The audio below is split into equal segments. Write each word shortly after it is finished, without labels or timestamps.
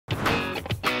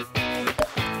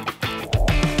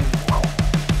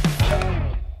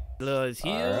Hello is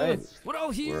here. All right. We're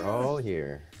all here. We're all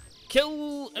here.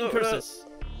 Kill and curses.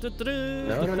 No.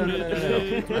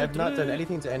 I have not done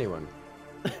anything to anyone.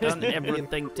 Done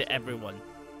everything to everyone.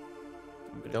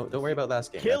 Don't worry about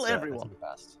last game. Kill that's, everyone.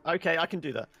 That's Okay, I can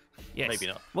do that. Yes. Maybe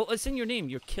not. Well, it's in your name.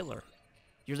 You're killer.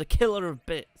 You're the killer of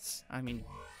bits. I mean,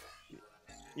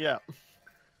 Yeah.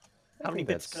 How many think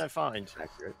bits that's can I find?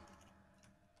 accurate.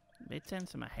 bits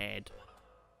into my head.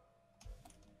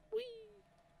 Whee!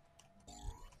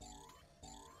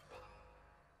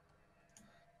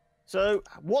 So,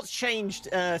 what's changed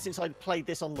since I played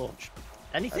this on launch?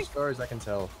 Anything? As far as I can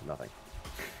tell, nothing.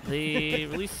 They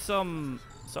released some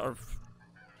sort of,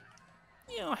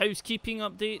 housekeeping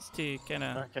updates to kind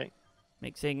of Okay.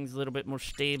 make things a little bit more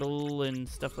stable and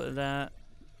stuff like that.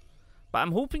 But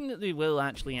I'm hoping that they will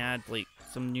actually add like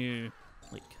some new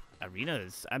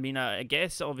arenas. I mean, I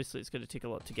guess obviously it's going to take a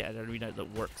lot to get an arena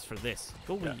that works for this.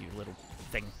 Go away, you little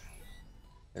thing.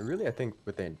 And really, I think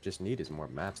what they just need is more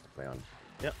maps to play on.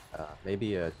 Yep.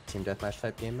 Maybe a team deathmatch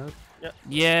type game mode. Yep.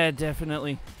 Yeah,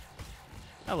 definitely.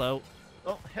 Hello.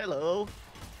 Oh, hello.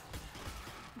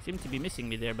 You seem to be missing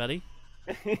me there, buddy.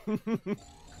 Hey,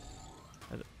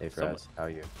 Frazzz, how are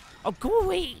you? Oh, go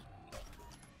away!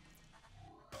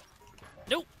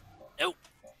 Nope. Nope.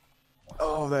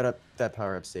 Oh, that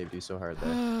power up saved you so hard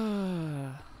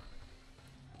there.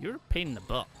 You're a pain in the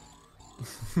butt.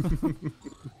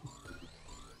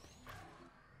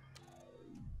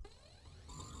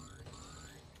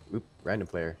 Oop, random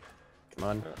player. Come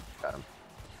on, got him.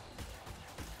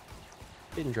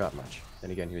 Didn't drop much.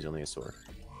 Then again, he was only a sword.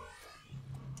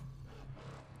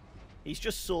 He's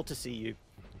just sore to see you.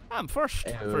 I'm first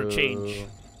for a change.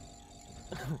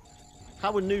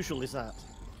 How unusual is that?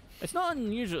 It's not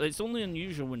unusual. It's only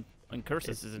unusual when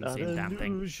Cursus is in the same damn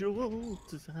thing. Unusual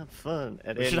to have fun.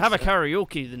 We should have a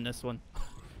karaoke in this one.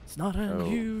 It's not Oh.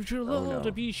 unusual Oh, no.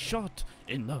 to be shot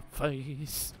in the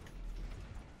face.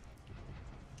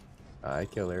 Hi,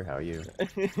 killer. How are you?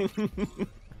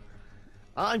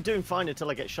 I'm doing fine until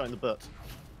I get shot in the butt.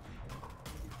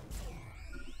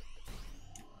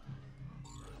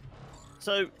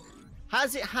 So,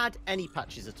 has it had any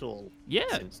patches at all? Yeah,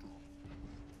 Since...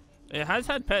 it has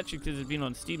had patches because it's been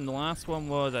on Steam. The last one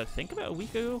was, I think, about a week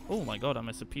ago. Oh my god, I'm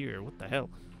a superior. What the hell?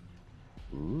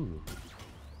 Ooh.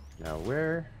 Now,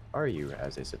 where are you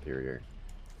as a superior?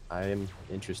 I am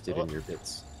interested in your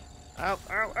bits. Ow,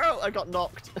 ow, ow! I got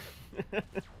knocked.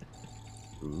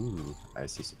 Ooh, I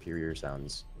see superior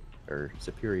sounds. Or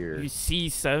superior... You see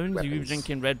sounds? You weapons.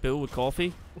 drinking Red Bull with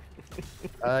coffee?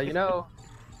 I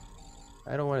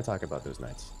don't want to talk about those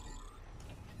nights.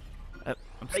 I'm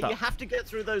Hey, stuck. you have to get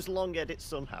through those long edits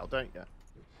somehow, don't you?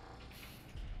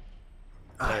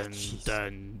 Dun,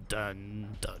 dun, dun,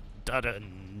 dun, dun,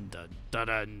 dun, dun, dun,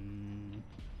 dun.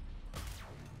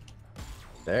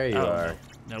 There you are.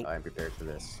 No. Nope. I'm prepared for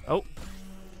this. Oh.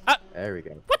 There we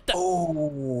go. What the?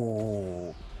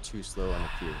 Oh! Too slow on the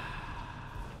cue.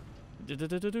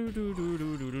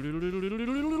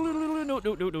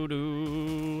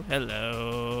 No.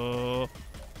 Hello.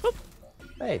 Oop.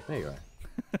 Hey, there you are.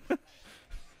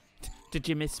 Did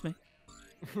you miss me?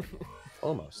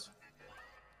 Almost.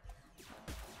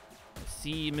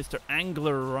 See, Mr.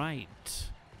 Angler Right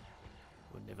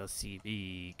would never see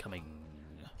me coming.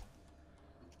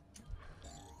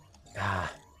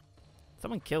 Ah.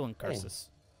 Someone killing Curses.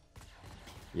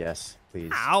 Yes,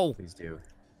 please. Ow! Please do.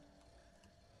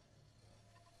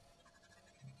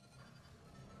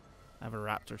 I have a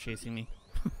raptor chasing me.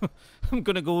 I'm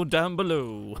gonna go down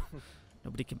below.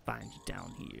 Nobody can find you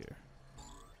down here.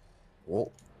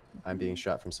 Oh, I'm being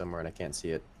shot from somewhere and I can't see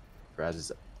it. Frazzz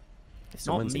is... It's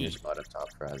Someone's not in me. your spot up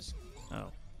top, Frazzz. Oh.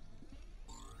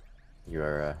 You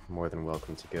are more than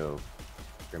welcome to go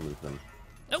remove them.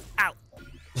 Oh, ow!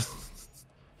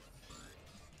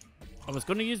 I was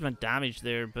going to use my damage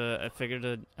there, but I figured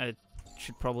I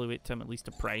should probably wait till I'm at least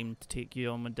a prime to take you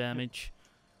on my damage.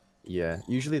 Yeah,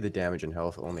 usually the damage and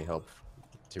health only help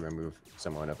to remove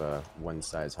someone of a one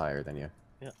size higher than you.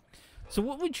 Yeah. So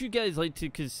what would you guys like to,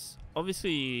 because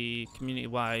obviously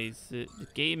community-wise, the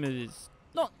game is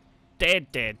not dead,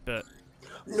 but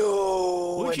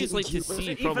No! what would you like to Was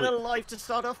see it probably... even alive to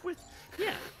start off with?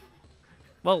 Yeah.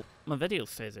 Well, my video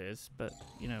says it is, but,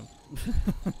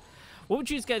 what would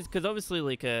you guys, because obviously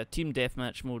like a team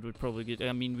deathmatch mode would probably get,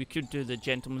 I mean, we could do the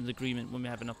gentleman's agreement when we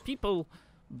have enough people,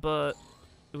 but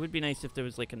it would be nice if there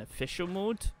was like an official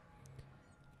mode,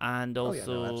 and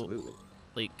also absolutely.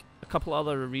 like a couple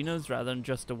other arenas rather than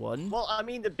just a one. Well, I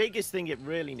mean, the biggest thing it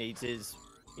really needs is,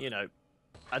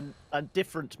 a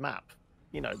different map.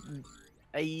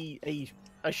 A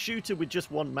shooter with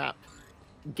just one map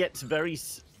gets very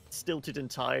stilted and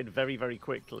tired very, very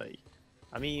quickly.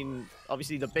 I mean,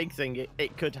 obviously the big thing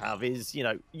it could have is, you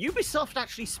know, Ubisoft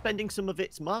actually spending some of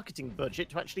its marketing budget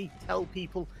to actually tell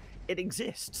people it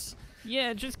exists.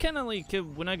 Yeah, just kind of like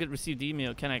when I received the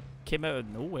email, kind of came out of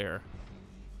nowhere.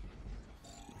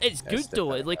 It's good though.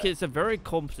 Like it's a very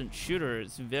competent shooter.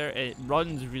 It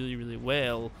runs really, really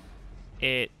well.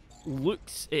 It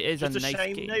is just a nice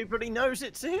shame game. Nobody knows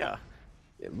it's here.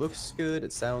 It looks good.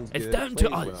 It sounds good. It's down to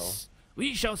us. Well.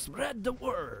 We shall spread the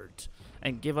word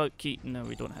and give out key. No,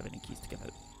 we don't have any keys to give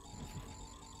out.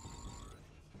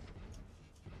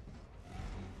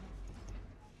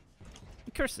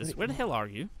 Curses, where the hell are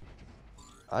you?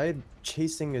 I'm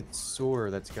chasing a soar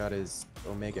that's got his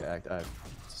Omega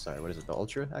sorry, what is it? The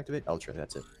Ultra activate? Ultra,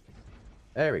 that's it.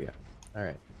 There we go. All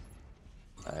right.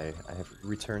 I have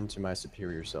returned to my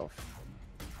superior self.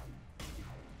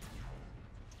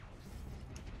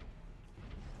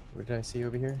 What did I see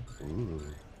over here? Ooh,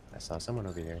 I saw someone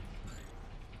over here.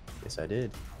 Yes, I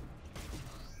did.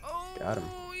 Got him.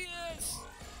 Oh, yes!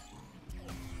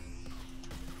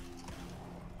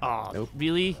 Oh, Nope.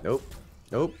 really? Nope.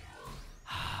 Nope.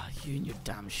 You and your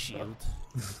damn shield.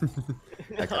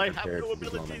 I got I have prepared no for these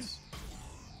abilities. moments.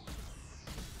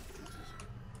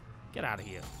 Get out of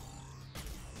here.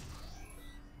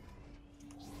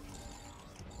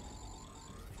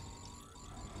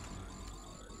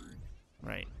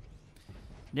 Right.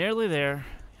 Nearly there.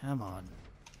 Come on.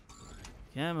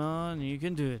 Come on, you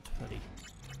can do it, buddy.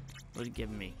 What are you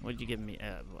giving me? What are you giving me?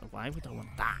 Why would I want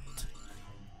that?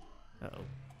 Uh-oh.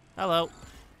 Hello.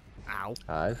 Ow.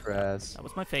 Hi, Frazzz. That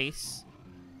was my face.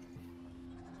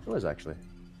 It was actually.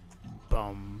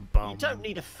 Bum, bum. You don't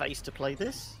need a face to play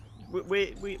this.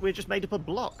 We're just made up of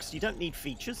blocks. You don't need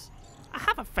features. I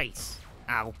have a face.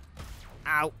 Ow.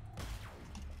 Ow.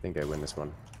 I think I win this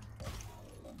one.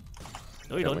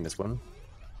 No, you I win don't. this one.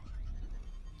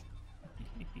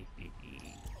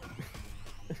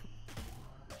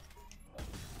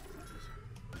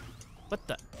 What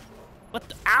the? What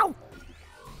the? Ow!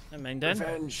 Never mind then.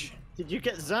 Revenge. Did you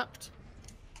get zapped?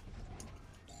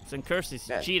 Some curses.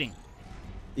 Yeah. Cheating.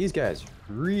 These guys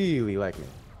really like me.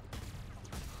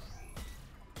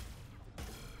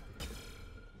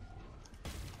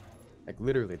 Like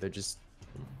literally, they're just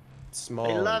small.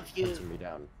 They love and you. hunting me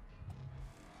down.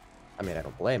 I mean, I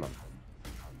don't blame them.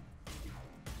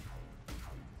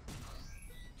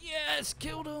 Yes,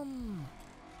 killed him.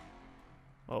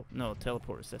 Oh no,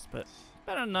 teleport assist, but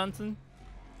better than nothing.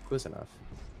 Close enough.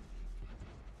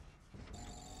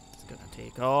 It's gonna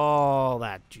take all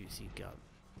that juicy gut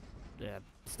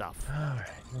stuff. All right,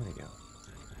 there we go.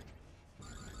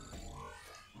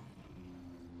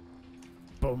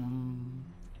 Boom.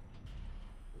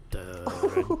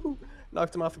 Dun,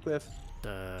 Knocked him off a cliff.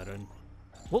 dun.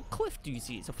 What cliff do you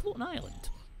see? It's a floating island.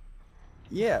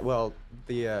 Yeah, well,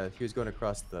 he was going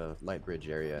across the light bridge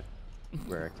area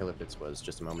where Kilopitz was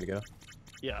just a moment ago,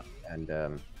 Yeah. and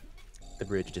the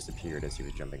bridge disappeared as he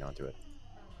was jumping onto it.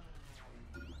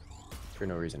 For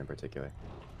no reason in particular.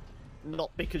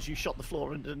 Not because you shot the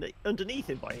floor underneath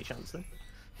him by any chance, then.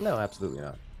 No, absolutely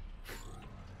not.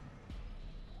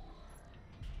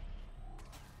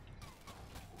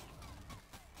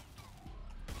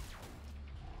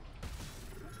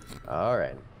 All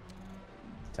right.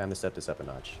 Time to step this up a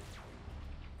notch.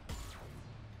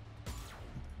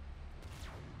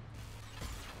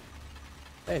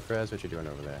 Hey, Frazzz, what you doing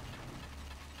over there?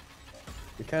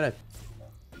 You're kind of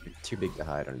too big to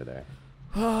hide under there.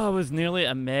 Oh, it was nearly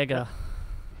a mega.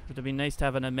 It would have been nice to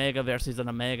have an Omega versus an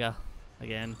Omega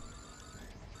again.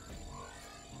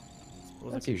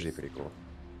 Suppose That's I could usually just- pretty cool.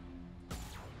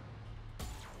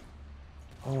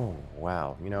 Oh,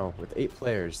 wow. You know, with 8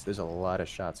 players, there's a lot of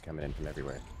shots coming in from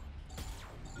everywhere.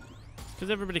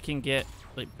 Because everybody can get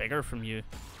like bigger from you.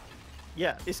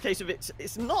 Yeah, this case of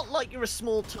it's not like you're a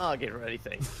small target or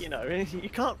anything. You know, you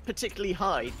can't particularly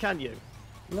hide, can you?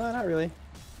 No, not really.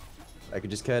 I could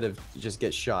just kind of just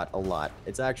get shot a lot.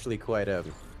 It's actually quite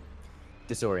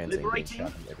disorienting being Liberating?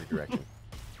 shot in every direction.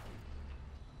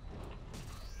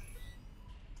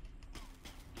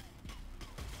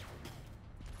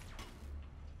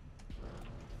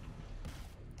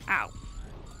 Ow.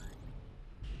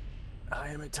 I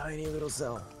am a tiny little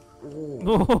cell.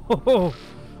 Ooh.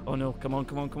 Oh no, come on,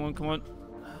 come on, come on, come on.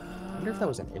 I wonder if that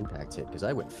was an impact hit, because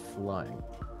I went flying.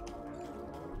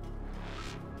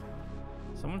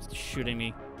 Someone's shooting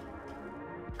me.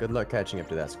 Good luck catching up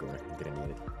to that score. I'm gonna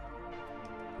need it.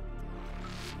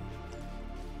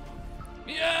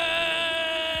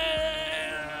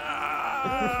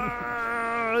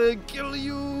 Yeah! Kill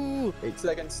you! 8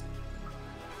 seconds.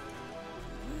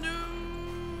 No!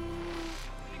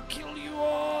 Kill you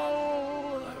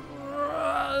all!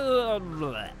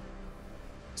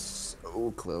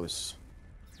 So close.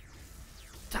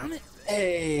 Damn it!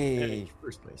 Hey,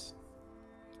 first place.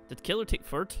 Did Killer take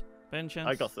third, by any chance?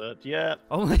 I got third. Yeah.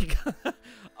 Oh my god!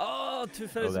 Oh,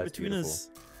 2,000 Oh, that's between beautiful. us.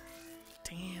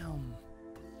 Damn.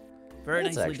 Very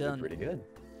That's nicely actually done. pretty good.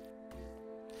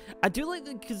 I do like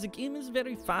that because the game is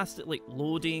very fast at like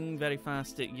loading, very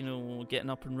fast at getting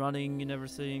up and running and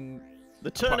everything. The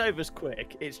turnover's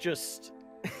quick. It's just,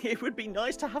 it would be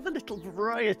nice to have a little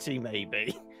variety,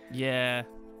 maybe. Yeah.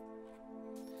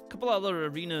 A couple other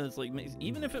arenas, like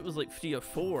even if it was like 3 or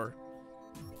 4,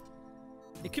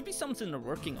 it could be something they're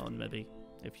working on, maybe,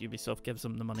 if Ubisoft gives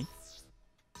them the money.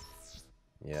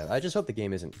 Yeah, I just hope the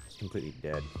game isn't completely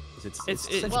dead. 'Cause it's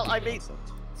such a well, good I mean,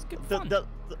 concept. It's good fun.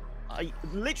 I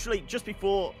literally just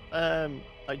before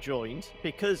I joined,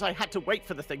 because I had to wait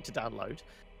for the thing to download.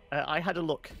 I had a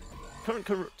look.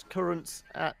 Currents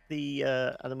at the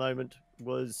moment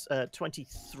was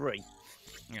 23.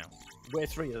 Yeah. We're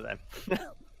 3 of them.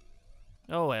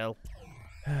 Oh well.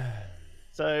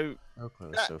 So So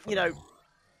close, so far. you know,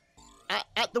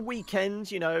 at the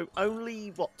weekend,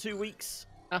 only what 2 weeks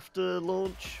after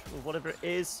launch or whatever it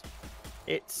is,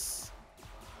 it's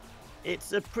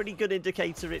a pretty good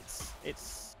indicator. It's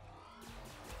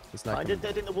not kind of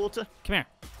dead in the water. Come here.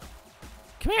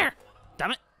 Come here.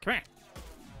 Damn it. Come here.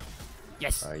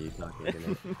 Yes. Are you talking to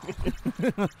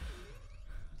me?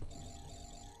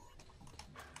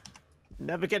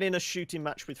 Never get in a shooting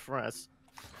match with Frazzz.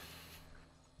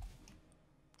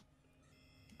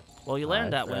 Well, you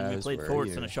learned Hi, that when we Frazzz, played where are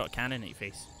forwards you? and I shot a cannon at your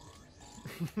face.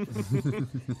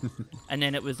 And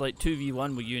then it was like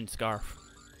 2v1 with you and Scarf.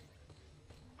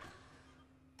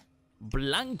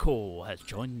 Blanco has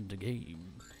joined the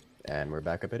game. And we're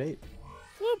back up at 8.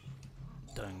 Whoop.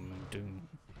 Dun, dun.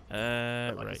 Like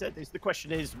I Right. said, the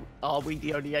question is, are we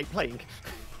the only 8 playing?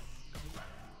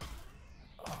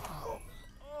 Oh,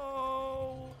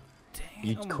 damn.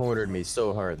 You cornered me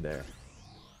so hard there.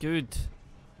 Good.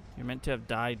 You're meant to have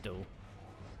died, though.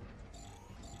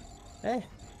 Eh,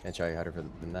 can't try harder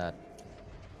than that.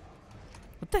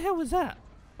 What the hell was that?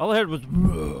 All I heard was...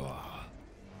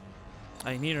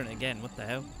 I'm hearing it again. What the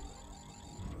hell?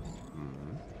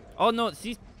 Mhm. Oh, no, it's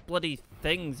these bloody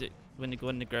things that when they go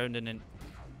in the ground and then...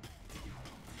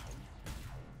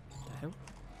 What the hell?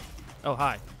 Oh,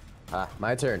 hi. Ah,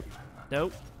 my turn.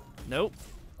 Nope. Nope.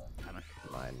 Damn it.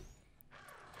 Mine.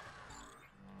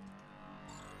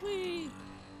 Whee!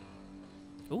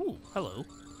 Ooh, hello.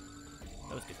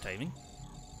 That was good timing.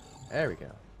 There we go.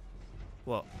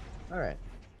 What? Alright.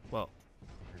 What?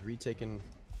 I've retaken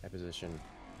my position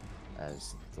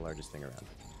as the largest thing around.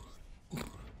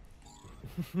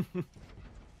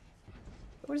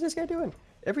 What is this guy doing?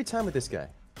 Every time with this guy.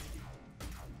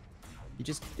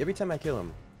 Every time I kill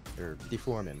him, or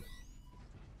deform him,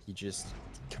 he just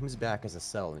comes back as a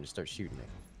cell and just starts shooting me.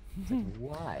 It's like,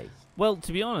 why? Well,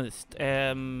 to be honest,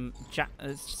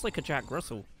 it's just like a Jack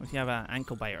Russell if you have an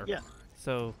ankle biter. Yeah.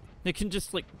 So they can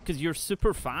just like, because you're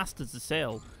super fast as the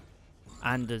cell,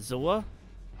 and the Zoa,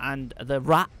 and the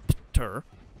Raptor.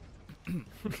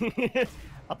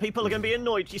 People are going to be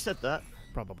annoyed you said that.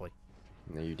 Probably.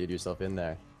 No, you did yourself in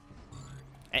there.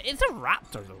 It's a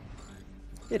Raptor though.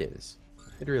 It is.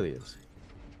 It really is.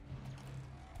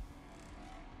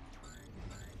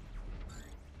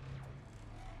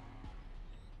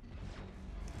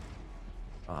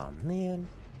 Aw, man.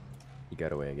 He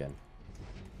got away again.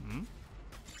 Hmm?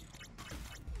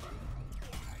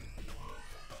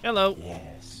 Hello.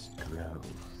 Yes, grow.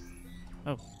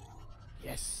 Oh.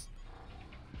 Yes.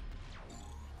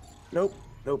 Nope.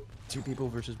 Nope. 2 people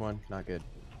versus 1. Not good.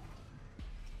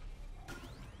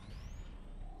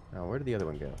 Now, where did the other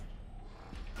one go?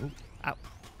 Ooh. Ow.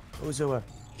 Oh, Zoa.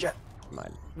 Jet.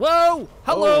 Mine. Whoa!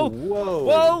 Hello! Oh, whoa.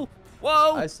 Whoa!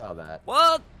 Whoa! I saw that.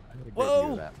 What? I had a great view of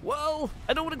Whoa! that. Whoa!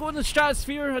 I don't want to go in the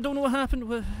stratosphere. I don't know what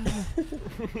happened.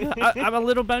 I'm a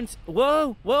little bounce.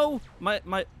 Whoa! Whoa!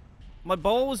 My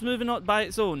ball was moving on by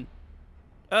its own.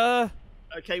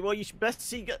 Okay, well, you should best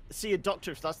see a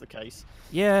doctor if that's the case.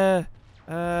 Yeah.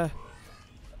 I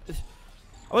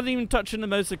wasn't even touching the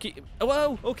mouse.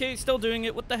 Whoa! Okay, still doing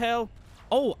it. What the hell?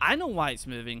 Oh, I know why it's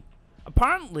moving.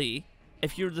 Apparently,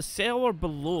 if you're the cell or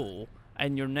below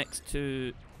and you're next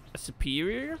to a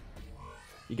superior,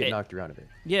 You get knocked around a bit.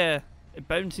 yeah, it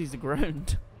bounces the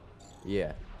ground.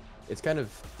 Yeah. It's kind of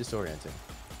disorienting.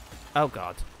 Oh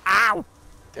god. Ow!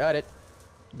 Got it.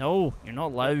 No, you're not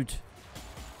allowed.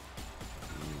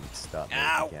 Stop me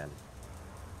Ow. if you can.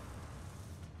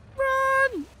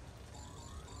 Run!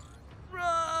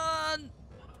 Run!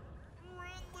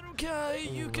 Run, little guy,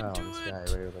 you can Wow, do this it! guy right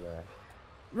over there.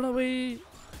 Run away!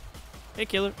 Hey,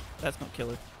 killer. That's not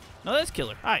killer. No, that's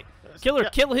Killer. Hi. That's- Killer, yeah.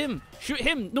 kill him. Shoot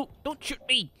him. No, don't shoot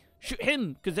me. Shoot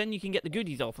him, because then you can get the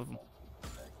goodies off of him.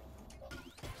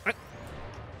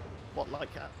 What, like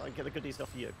get the goodies off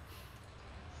you?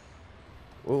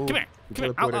 Whoa, Come here. you Come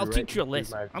here. teleported I'll right teach you a into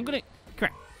lesson. my I'm view. gonna. Come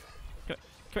here. Come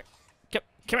here.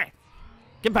 Come here.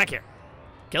 Get back here.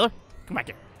 Killer, come back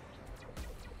here.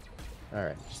 All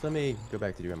right, just let me go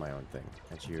back to doing my own thing.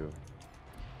 Let you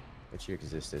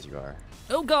exist as you are.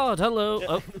 Oh God, hello.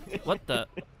 Oh, what the?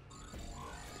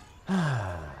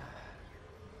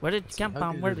 Where did you come how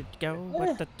from? good Where is did you go?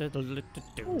 Eh,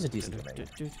 that was a decent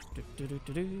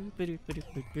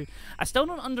I still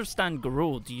don't understand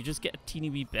grow. Do you just get a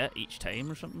teeny wee bit each time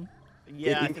or something?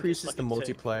 Yeah, I it think it's increases like the a tick.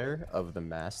 multiplier of the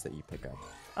mass that you pick up.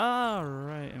 Ah,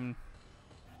 right.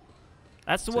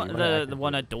 That's the So one. you wanna The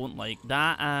one I activate don't like.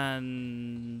 That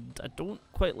and I don't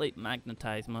quite like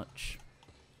magnetize much.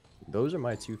 Those are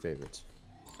my two favorites.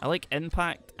 I like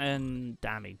impact and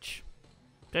damage,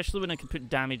 especially when I can put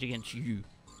damage against you.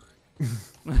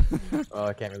 Oh,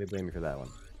 I can't really blame you for that one.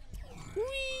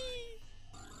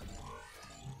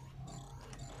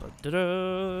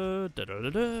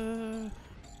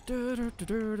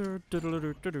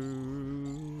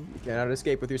 You cannot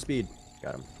escape with your speed.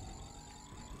 Got him.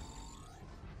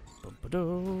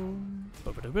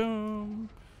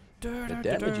 The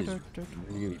damage is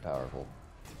really powerful.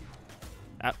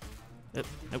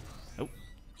 Nope.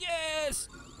 Yes!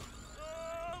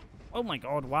 Oh my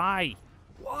God! Why?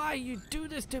 Why you do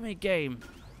this to me, game?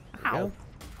 Ow!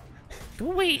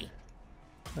 Go away!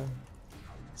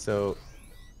 So,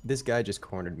 this guy just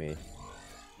cornered me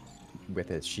with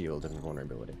his shield and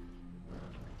vulnerability.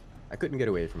 I couldn't get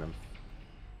away from him.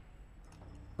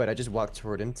 But I just walked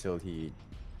toward him till he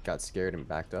got scared and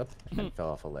backed up and fell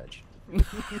off a ledge.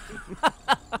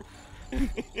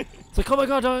 It's like, oh my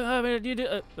God! I mean, you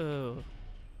did.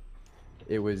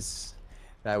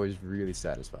 That was really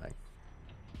satisfying.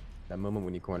 That moment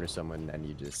when you corner someone and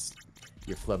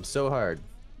you flub so hard.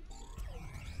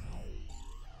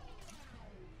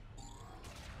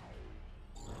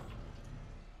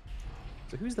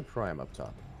 So who's the prime up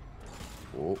top?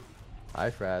 Oh, hi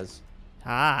Frazzz.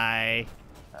 Hi.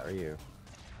 How are you?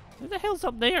 Who the hell's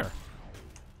up there?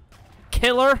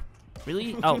 Killer?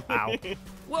 Really? Oh, ow.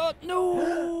 What?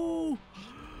 No!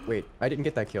 Wait, I didn't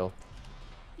get that kill.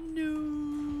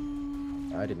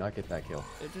 No. I did not get that kill.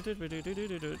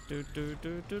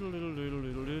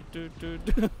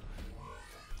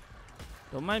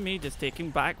 Don't mind me, just taking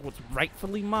back what's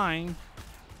rightfully mine.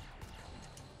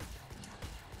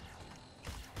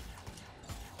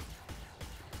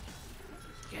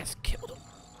 Yes, killed him.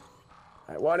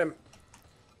 I want him.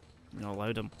 You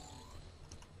allowed him.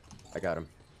 I got him.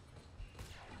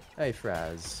 Hey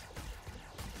Frazzz.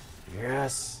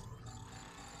 Yes.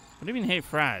 What do you mean, hey,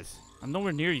 Frazzz? I'm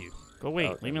nowhere near you. Go away.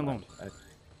 Oh, Leave me never alone. mind.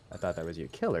 I thought that was you.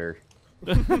 Killer.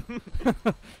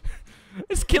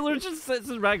 This killer just sets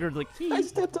his record like, I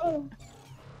stepped on him.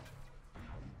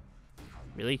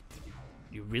 really?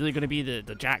 You really gonna be the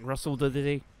Jack Russell of the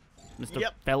day? Mr.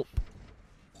 Yep. Phelp?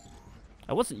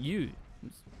 I wasn't you.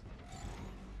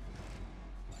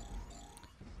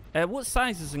 What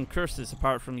sizes and curses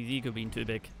apart from his ego being too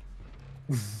big?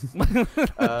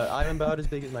 I'm about as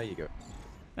big as my ego.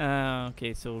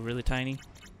 Okay, so really tiny.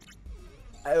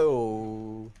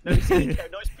 Oh. Nice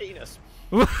penis.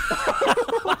 That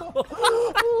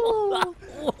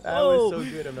was so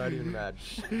good, I'm not even mad.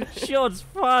 Shots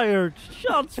fired!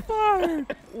 Shots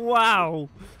fired! Wow.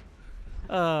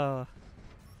 Where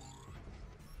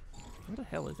the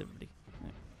hell is everybody?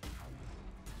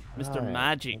 Mr. Alright,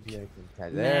 Magic. maybe I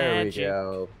can- There Magic. we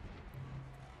go.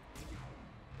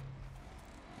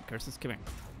 Curses, come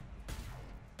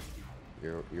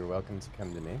here. You're welcome to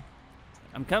come to me.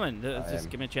 I'm coming. I Just am-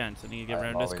 give me a chance. I need to get I'm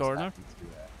around this always corner. happy to,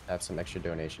 have some extra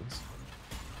donations.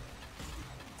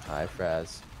 Hi,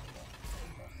 Frazzz.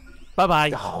 Bye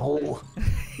bye. Oh,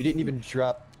 you didn't even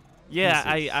drop. Yeah,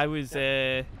 pieces. I was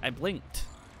I blinked,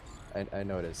 I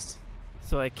noticed.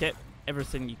 so I kept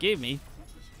everything you gave me.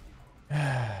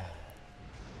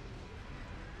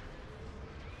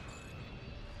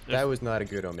 That was not a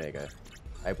good Omega.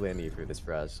 I blame you for this,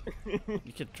 Frazzz. You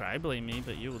could try blame me,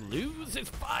 but you would lose. It's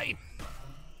fine.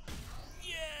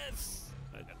 Yes.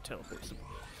 I got teleport some.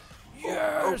 Oh,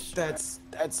 Yes.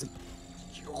 that's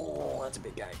a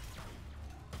big guy.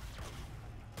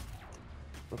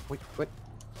 What?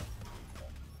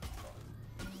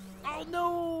 Oh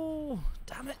no!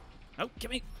 Damn it! Oh, get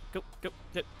me! Go!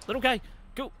 Little guy,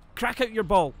 go! Crack out your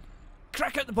ball!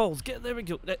 Crack out the balls! Get there we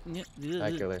go. Hi,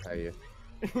 Killer. How are you?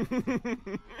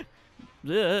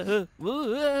 What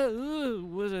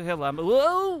the hell am I?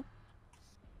 Whoa!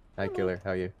 Hi, Killer.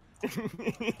 How are you?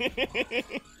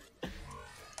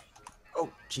 Oh,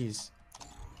 jeez.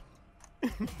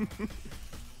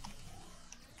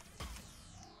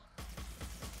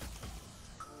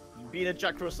 Being a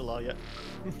Jack Russell, are you?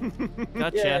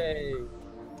 Gotcha. Yay.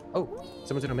 Oh,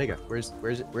 someone's in Omega. Where is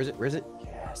it?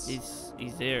 Yes.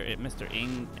 He's there, Mr.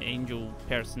 Angel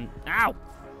person. Ow!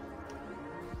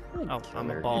 Oh, I'm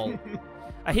a ball.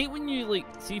 I hate when you like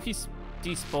see if you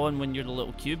despawn when you're the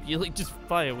little cube. You like just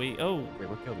fly away. Oh, Wait,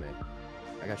 what killed me?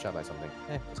 I got shot by something.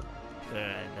 Doesn't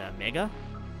matter. the Mega.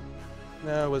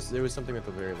 No, it was something with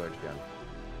a very large gun.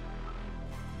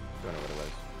 Don't know what it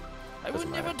was. I will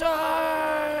Doesn't never matter.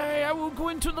 die. I will go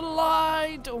into the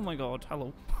light. Oh my God!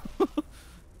 Hello.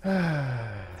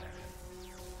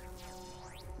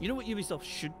 You know what Ubisoft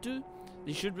should do?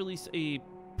 They should release a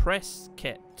press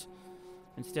kit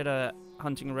instead of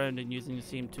hunting around and using the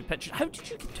same two pictures. How did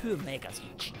you get 2 Omegas, you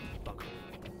cheeky bugger?